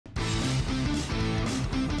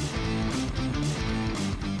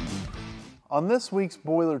On this week's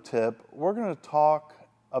boiler tip, we're going to talk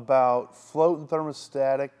about float and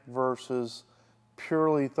thermostatic versus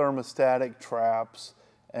purely thermostatic traps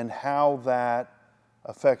and how that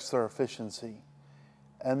affects their efficiency.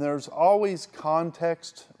 And there's always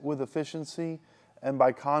context with efficiency, and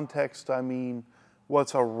by context I mean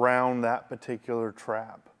what's around that particular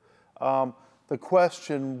trap. The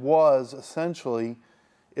question was essentially,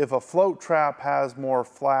 if a float trap has more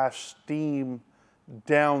flash steam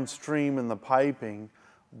downstream in the piping,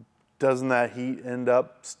 doesn't that heat end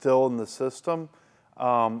up still in the system?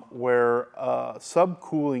 Where a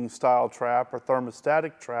subcooling style trap or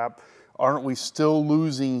thermostatic trap, aren't we still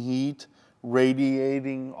losing heat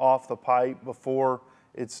radiating off the pipe before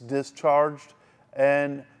it's discharged?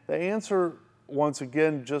 And the answer, once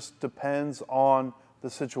again, just depends on the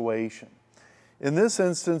situation. In this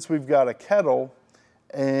instance, we've got a kettle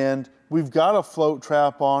and we've got a float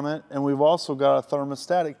trap on it, and we've also got a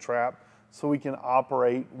thermostatic trap, so we can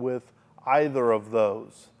operate with either of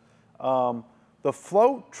those. The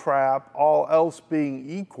float trap, all else being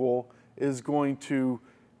equal, is going to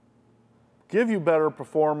give you better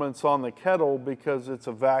performance on the kettle because it's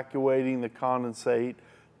evacuating the condensate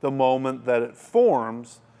the moment that it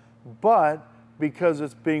forms, but because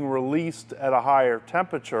it's being released at a higher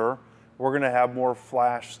temperature, we're going to have more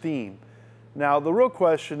flash steam. Now, the real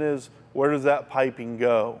question is, where does that piping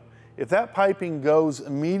go? If that piping goes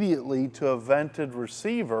immediately to a vented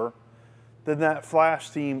receiver, then that flash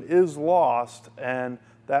steam is lost, and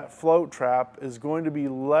that float trap is going to be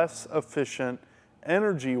less efficient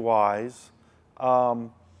energy-wise,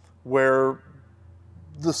 where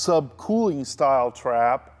the subcooling style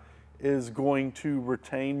trap is going to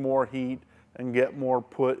retain more heat and get more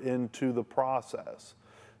put into the process.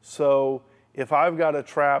 So if I've got a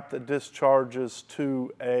trap that discharges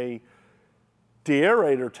to a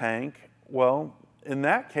deaerator tank, well, in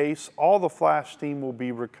that case, all the flash steam will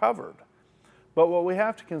be recovered. But what we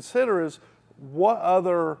have to consider is, what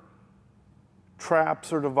other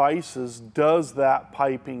traps or devices does that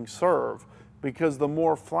piping serve? Because the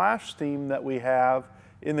more flash steam that we have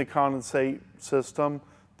in the condensate system,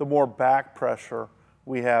 the more back pressure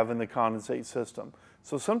we have in the condensate system.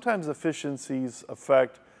 So sometimes efficiencies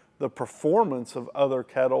affect the performance of other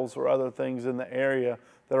kettles or other things in the area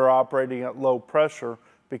that are operating at low pressure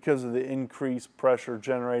because of the increased pressure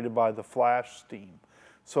generated by the flash steam.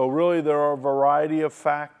 So really there are a variety of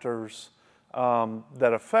factors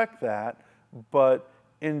that affect that, but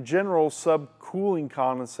in general, subcooling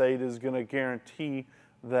condensate is going to guarantee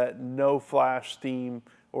that no flash steam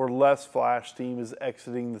or less flash steam is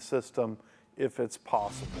exiting the system if it's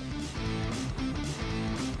possible.